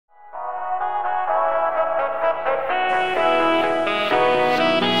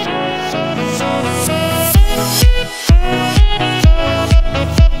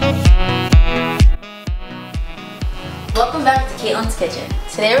Kaitlyn's Kitchen.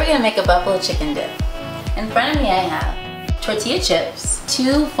 Today we're going to make a buffalo chicken dip. In front of me I have tortilla chips,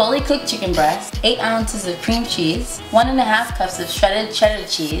 2 fully cooked chicken breasts, 8 ounces of cream cheese, 1.5 cups of shredded cheddar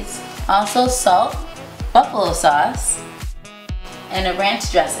cheese, also salt, buffalo sauce, and a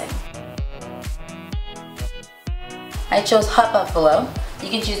ranch dressing. I chose hot buffalo. You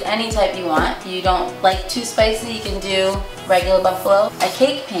can choose any type you want. If you don't like too spicy, you can do regular buffalo. A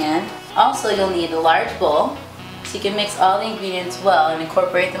cake pan. Also, you'll need a large bowl so you can mix all the ingredients well and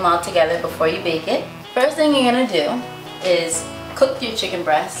incorporate them all together before you bake it. First thing you're going to do is cook your chicken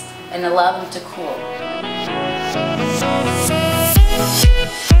breast and allow them to cool.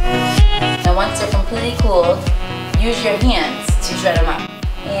 Now once they're completely cooled, use your hands to shred them up.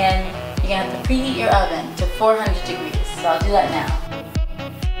 And you're going to have to preheat your oven to 400 degrees. So I'll do that now.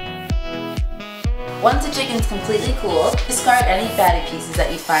 Once the chicken's completely cooled, discard any fatty pieces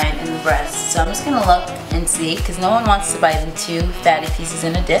that you find in the breast. So I'm just going to look and see, because no one wants to bite into fatty pieces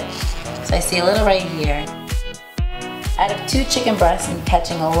in a dip. So I see a little right here. Out of 2 chicken breasts, I'm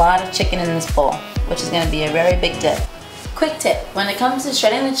catching a lot of chicken in this bowl, which is going to be a very big dip. Quick tip, when it comes to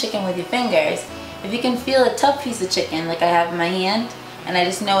shredding the chicken with your fingers, if you can feel a tough piece of chicken like I have in my hand, and I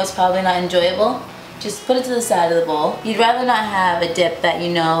just know it's probably not enjoyable, just put it to the side of the bowl. You'd rather not have a dip that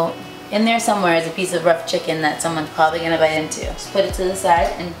you know in there somewhere is a piece of rough chicken that someone's probably going to bite into. Just put it to the side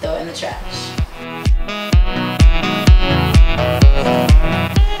and throw it in the trash.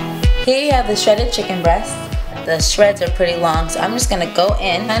 Here you have the shredded chicken breast. The shreds are pretty long, so I'm just going to go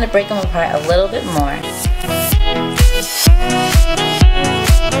in, kind of break them apart a little bit more.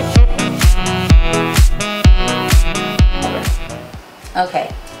 Okay,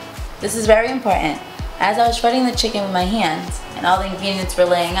 this is very important. As I was shredding the chicken with my hands and all the ingredients were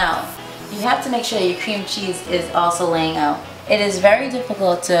laying out, you have to make sure your cream cheese is also laying out. It is very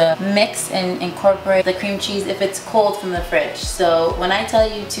difficult to mix and incorporate the cream cheese if it's cold from the fridge. So when I tell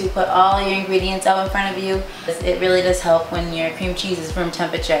you to put all your ingredients out in front of you, it really does help when your cream cheese is room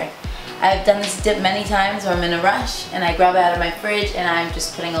temperature. I've done this dip many times where I'm in a rush and I grab it out of my fridge and I'm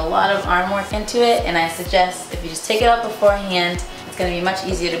just putting a lot of arm work into it, and I suggest if you just take it out beforehand, it's going to be much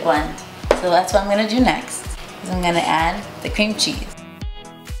easier to blend. So that's what I'm going to do next. Is I'm going to add the cream cheese.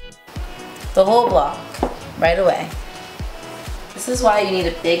 The whole block right away. This is why you need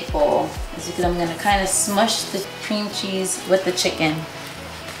a big bowl, is because I'm going to kind of smush the cream cheese with the chicken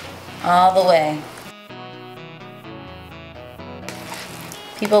all the way.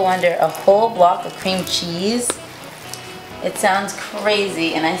 People wonder, a whole block of cream cheese? It sounds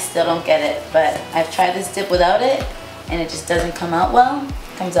crazy and I still don't get it, but I've tried this dip without it and it just doesn't come out well.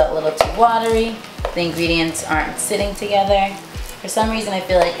 It comes out a little too watery. The ingredients aren't sitting together. For some reason I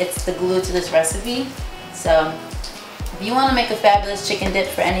feel like it's the glue to this recipe. So if you want to make a fabulous chicken dip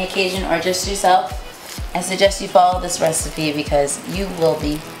for any occasion or just yourself, I suggest you follow this recipe because you will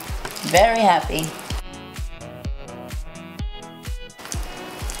be very happy.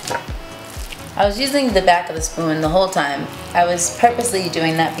 I was using the back of the spoon the whole time. I was purposely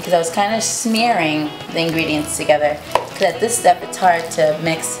doing that because I was kind of smearing the ingredients together. Because at this step it's hard to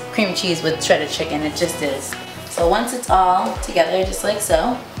mix cream cheese with shredded chicken, it just is. So once it's all together, just like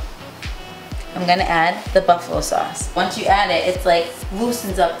so, I'm gonna add the buffalo sauce. Once you add it, it's like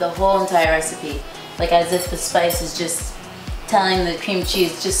loosens up the whole entire recipe. Like as if the spice is just telling the cream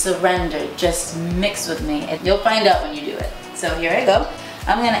cheese, just surrender, just mix with me. You'll find out when you do it. So here I go.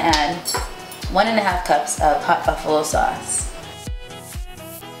 I'm gonna add 1.5 cups of hot buffalo sauce.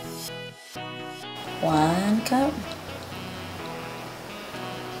 1 cup.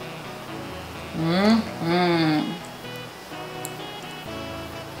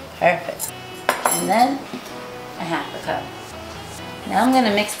 Perfect. And then 1/2 cup. Now I'm going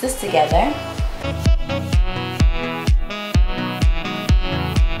to mix this together.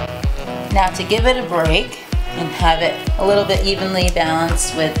 Now to give it a break and have it a little bit evenly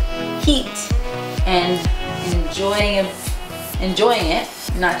balanced with heat and enjoying it,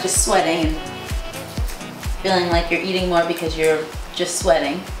 not just sweating and feeling like you're eating more because you're just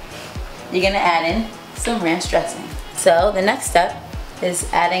sweating, you're going to add in some ranch dressing. So the next step is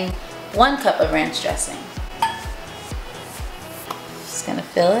adding 1 cup of ranch dressing. Just going to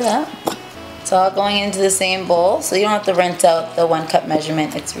fill it up. It's all going into the same bowl, so you don't have to rinse out the 1 cup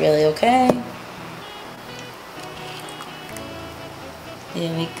measurement. It's really okay.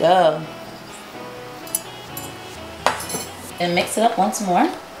 Here we go. And mix it up once more.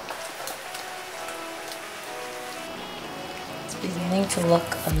 It's beginning to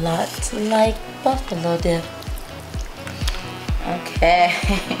look a lot like buffalo dip. Okay.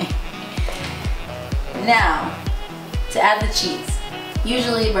 Now, to add the cheese.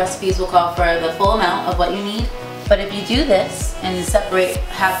 Usually recipes will call for the full amount of what you need, but if you do this, and separate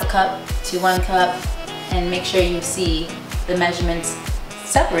half a cup to 1 cup and make sure you see the measurements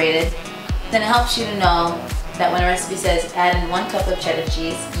separated, then it helps you to know that when a recipe says add in 1 cup of cheddar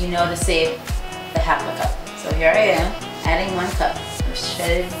cheese, you know to save the half a cup. So here I am, adding 1 cup of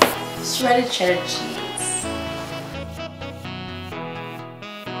shredded cheddar cheese.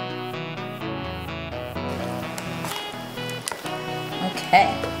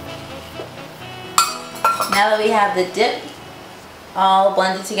 Okay. Now that we have the dip all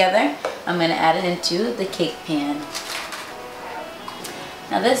blended together, I'm going to add it into the cake pan.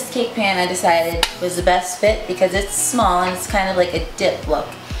 Now this cake pan I decided was the best fit because it's small and it's kind of like a dip look.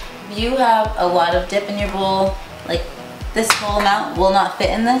 If you have a lot of dip in your bowl, like this whole amount will not fit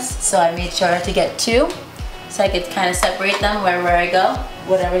in this, so I made sure to get 2 so I could kind of separate them wherever I go.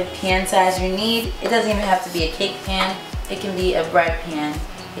 Whatever pan size you need, it doesn't even have to be a cake pan, it can be a bread pan,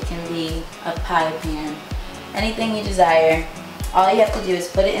 it can be a pie pan, anything you desire. All you have to do is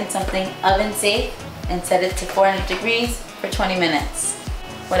put it in something oven safe and set it to 400 degrees for 20 minutes.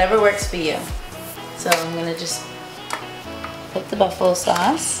 Whatever works for you. So I'm gonna just put the buffalo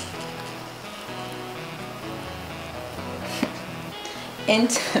sauce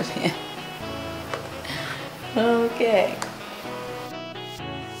into the pan. Okay.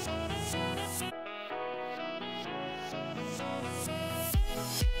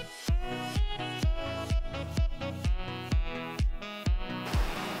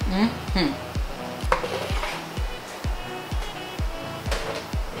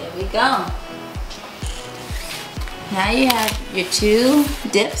 There we go. Now you have your 2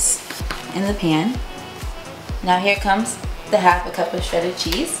 dips in the pan. Now here comes the half a cup of shredded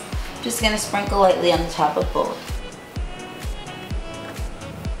cheese. Just gonna sprinkle lightly on the top of both.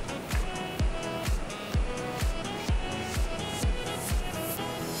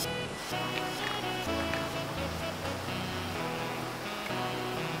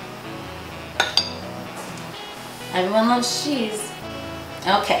 Everyone loves cheese.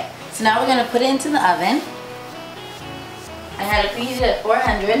 Okay, so now we're gonna put it into the oven. I had it preheated at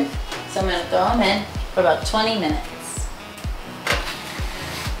 400, so I'm gonna throw them in for about 20 minutes.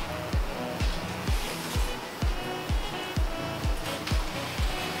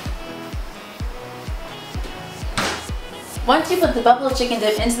 Once you put the buffalo chicken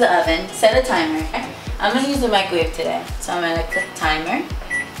dip into the oven, set a timer. I'm gonna use the microwave today, so I'm gonna click timer,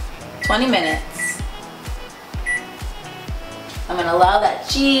 20 minutes. I'm gonna allow that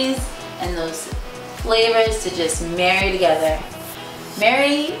cheese and those flavors to just marry together.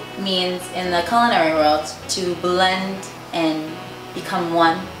 Marry means in the culinary world to blend and become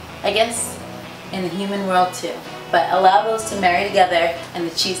one, I guess, in the human world too. But allow those to marry together and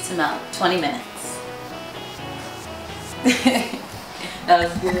the cheese to melt, 20 minutes. That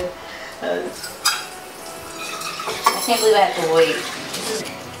was good. I can't believe I have to wait.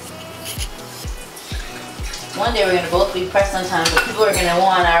 One day we're going to both be pressed on time, but people are going to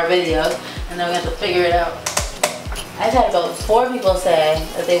want our videos and then we're going to have to figure it out. I've had about 4 people say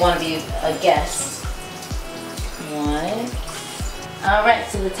that they want to be a guest. What? Alright,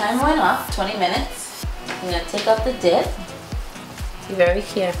 so the timer went off, 20 minutes. I'm going to take out the dip. Be very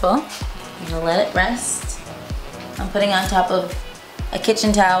careful. I'm going to let it rest. I'm putting on top of a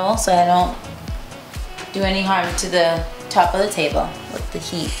kitchen towel so I don't do any harm to the top of the table with the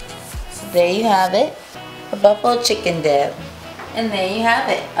heat. So there you have it, a buffalo chicken dip. And there you have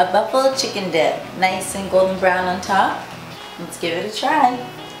it, a buffalo chicken dip. Nice and golden brown on top. Let's give it a try.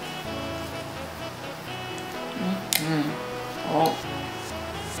 Oh.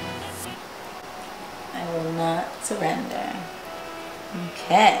 I will not surrender.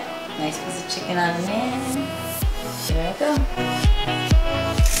 Okay, nice piece of chicken on there. Here I go.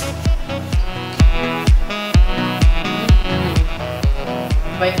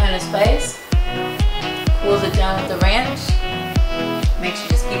 Right kind of spice. Cools it down with the ranch. Makes you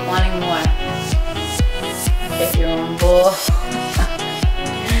just keep wanting more. Get your own bowl.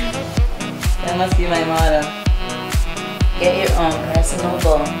 That must be my motto. Get your own personal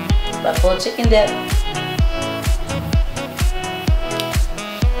bowl. Buffalo chicken dip.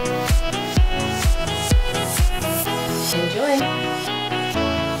 Enjoy.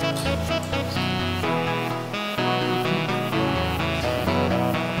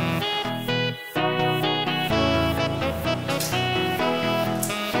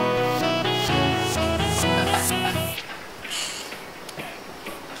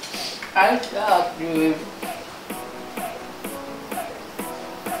 Nice job, dude.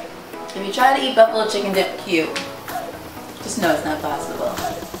 If you try to eat buffalo chicken dip cute, just know it's not possible.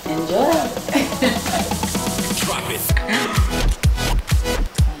 Enjoy. Drop it.